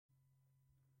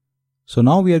So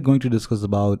now we are going to discuss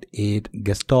about 8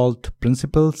 Gestalt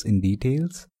principles in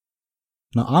details.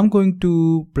 Now I'm going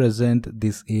to present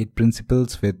these 8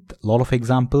 principles with a lot of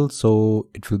examples, so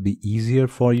it will be easier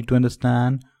for you to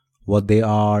understand what they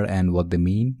are and what they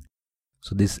mean.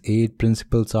 So these 8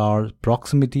 principles are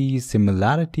proximity,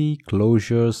 similarity,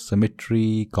 closure,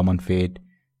 symmetry, common fate,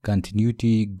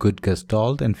 continuity, good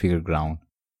gestalt, and figure ground.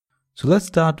 So let's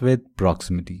start with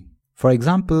proximity. For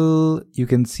example, you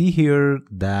can see here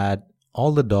that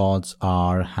all the dots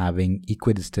are having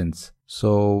equidistance.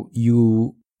 So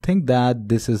you think that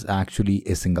this is actually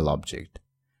a single object.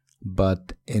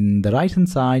 But in the right hand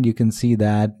side, you can see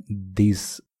that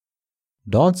these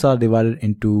dots are divided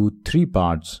into 3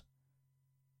 parts.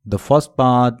 The first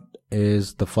part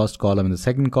is the first column and the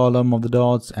second column of the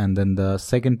dots, and then the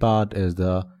second part is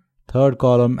the third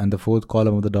column and the fourth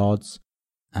column of the dots,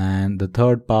 and the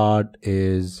third part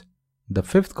is the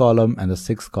fifth column and the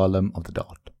sixth column of the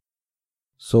dot.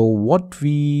 So what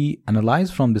we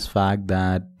analyze from this fact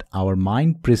that our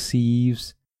mind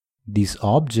perceives these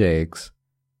objects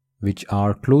which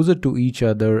are closer to each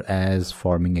other as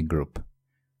forming a group.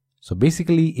 So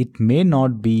basically it may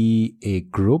not be a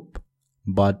group,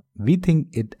 but we think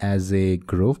it as a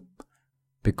group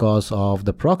because of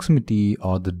the proximity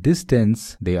or the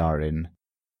distance they are in.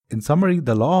 In summary,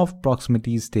 the law of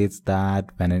proximity states that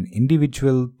when an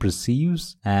individual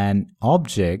perceives an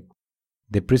object,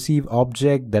 they perceive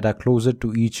objects that are closer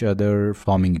to each other,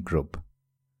 forming a group.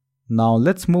 Now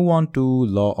let's move on to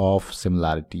law of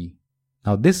similarity.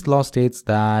 Now this law states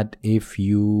that if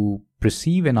you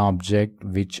perceive an object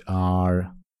which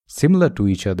are similar to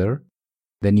each other,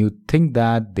 then you think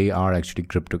that they are actually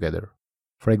grouped together.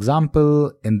 For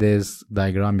example, in this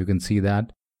diagram you can see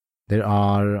that there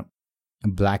are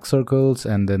black circles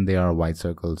and then there are white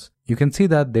circles. You can see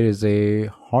that there is a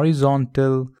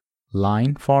horizontal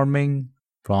line forming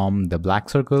from the black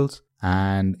circles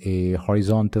and a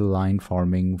horizontal line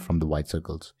forming from the white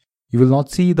circles. You will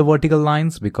not see the vertical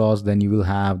lines because then you will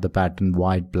have the pattern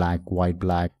white,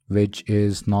 black, which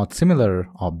is not similar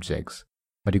objects.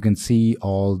 But you can see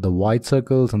all the white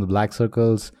circles and the black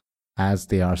circles, as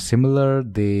they are similar,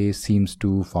 they seems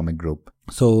to form a group.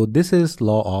 So this is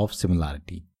law of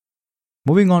similarity.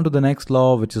 Moving on to the next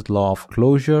law, which is law of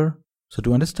closure. So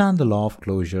to understand the law of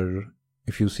closure,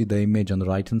 if you see the image on the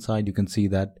right hand side, you can see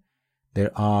that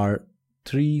there are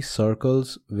 3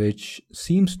 circles which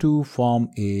seems to form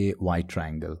a white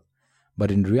triangle.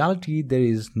 But in reality, there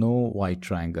is no white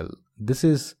triangle. This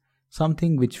is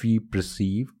something which we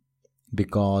perceive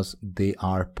because they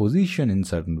are positioned in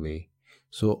certain way.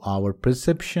 So our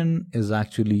perception is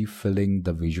actually filling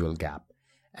the visual gap.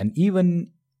 And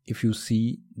even if you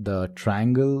see the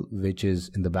triangle which is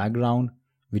in the background,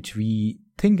 which we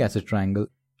think as a triangle,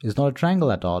 is not a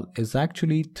triangle at all. It's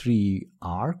actually 3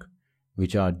 arcs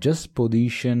which are just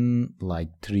positioned like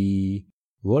 3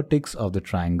 vertex of the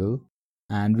triangle.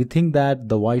 And we think that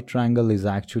the white triangle is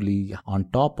actually on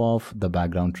top of the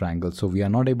background triangle. So we are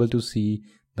not able to see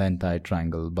the entire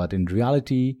triangle, but in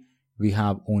reality we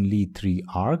have only 3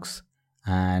 arcs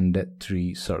and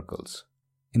 3 circles.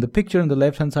 In the picture on the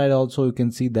left hand side also you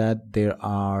can see that there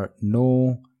are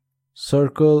no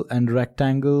circle and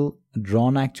rectangle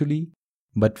drawn actually,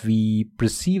 but we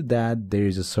perceive that there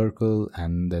is a circle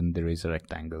and then there is a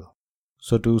rectangle.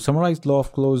 So to summarize law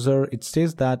of closure, it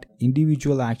states that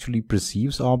individual actually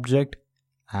perceives object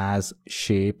as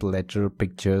shape, letter,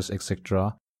 pictures,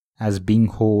 etc. as being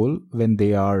whole when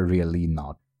they are really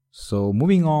not. So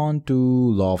moving on to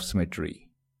law of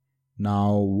symmetry.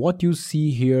 Now what you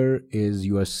see here is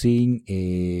you are seeing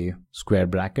a square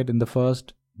bracket in the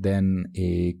first, then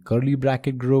a curly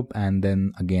bracket group, and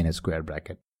then again a square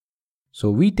bracket. So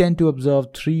we tend to observe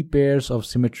 3 pairs of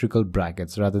symmetrical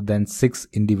brackets rather than 6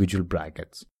 individual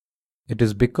brackets. It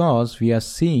is because we are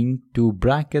seeing 2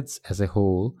 brackets as a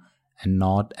whole and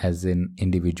not as in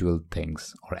individual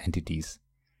things or entities.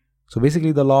 So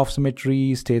basically the law of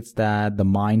symmetry states that the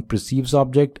mind perceives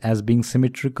object as being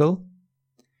symmetrical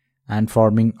and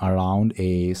forming around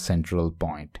a central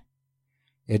point.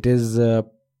 It is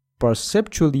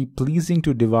perceptually pleasing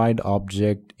to divide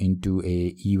object into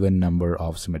a even number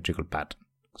of symmetrical patterns.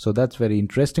 So that's very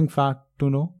interesting fact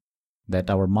to know, that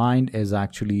our mind is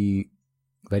actually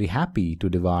very happy to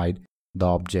divide the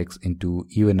objects into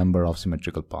even number of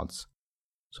symmetrical parts.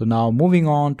 So now moving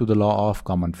on to the law of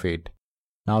common fate.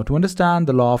 Now to understand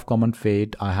the law of common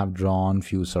fate, I have drawn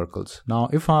few circles. Now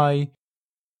if I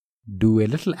do a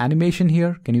little animation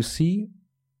here, can you see?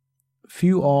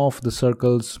 Few of the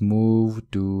circles move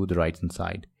to the right hand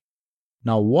side.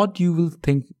 Now what you will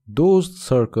think, those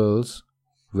circles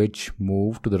which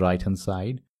move to the right hand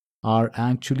side are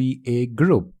actually a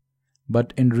group.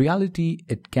 but in reality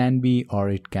it can be or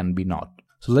it can be not.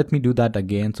 So let me do that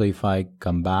again. So if I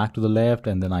come back to the left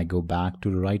and then I go back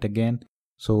to the right again.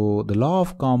 So the law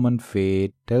of common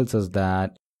fate tells us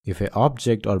that if an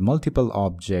object or multiple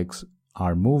objects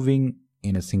are moving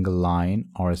in a single line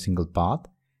or a single path,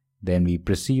 then we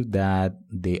perceive that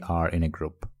they are in a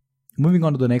group. Moving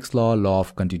on to the next law, law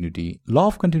of continuity. Law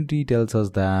of continuity tells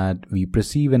us that we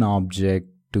perceive an object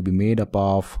to be made up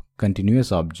of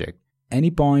continuous object. Any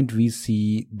point we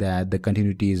see that the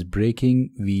continuity is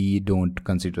breaking, we don't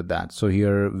consider that. So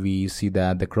here we see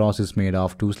that the cross is made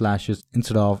of 2 slashes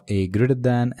instead of a greater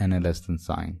than and a less than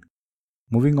sign.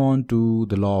 Moving on to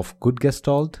the law of good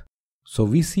gestalt. So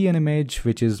we see an image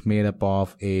which is made up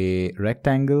of a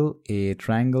rectangle, a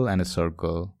triangle and a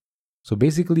circle. So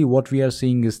basically what we are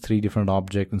seeing is 3 different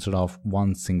objects instead of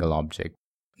one single object.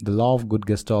 The law of good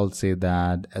gestalt says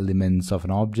that elements of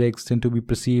an object tend to be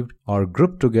perceived or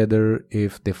grouped together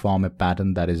if they form a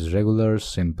pattern that is regular,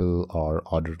 simple or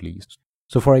orderly.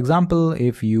 So for example,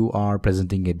 if you are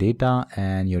presenting a data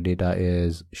and your data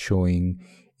is showing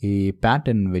a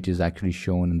pattern which is actually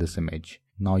shown in this image.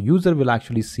 Now user will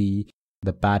actually see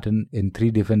the pattern in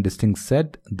 3 different distinct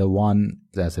sets, the one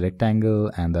as a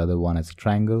rectangle and the other one as a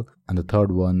triangle and the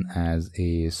third one as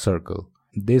a circle.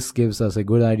 This gives us a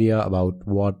good idea about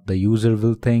what the user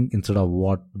will think instead of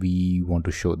what we want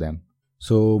to show them.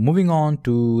 So moving on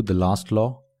to the last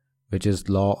law, which is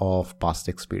law of past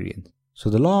experience. So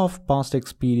the law of past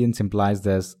experience implies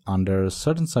that under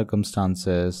certain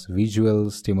circumstances,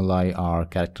 visual stimuli are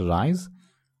characterized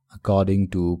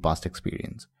according to past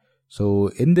experience. So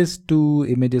in these 2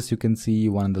 images, you can see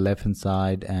one on the left hand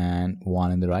side and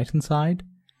one on the right hand side.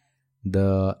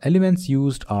 The elements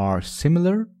used are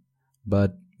similar,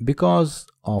 but because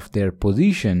of their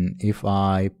position, if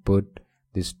I put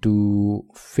these 2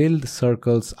 filled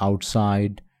circles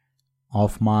outside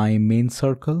of my main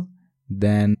circle,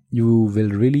 then you will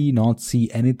really not see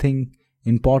anything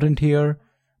important here.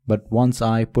 But once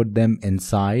I put them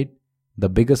inside the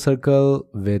bigger circle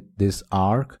with this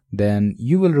arc, then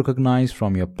you will recognize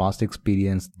from your past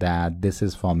experience that this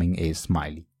is forming a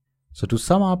smiley. So to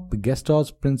sum up,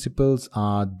 Gestalt's principles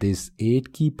are these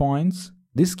 8 key points.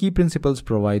 These key principles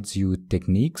provides you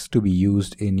techniques to be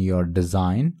used in your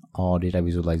design or data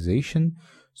visualization,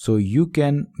 so you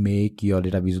can make your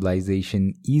data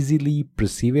visualization easily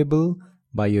perceivable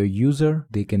by your user.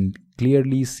 They can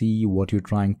clearly see what you're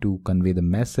trying to convey the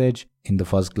message in the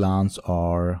first glance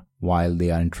or while they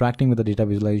are interacting with the data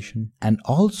visualization, and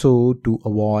also to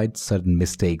avoid certain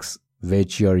mistakes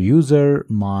which your user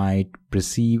might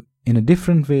perceive in a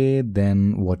different way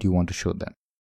than what you want to show them.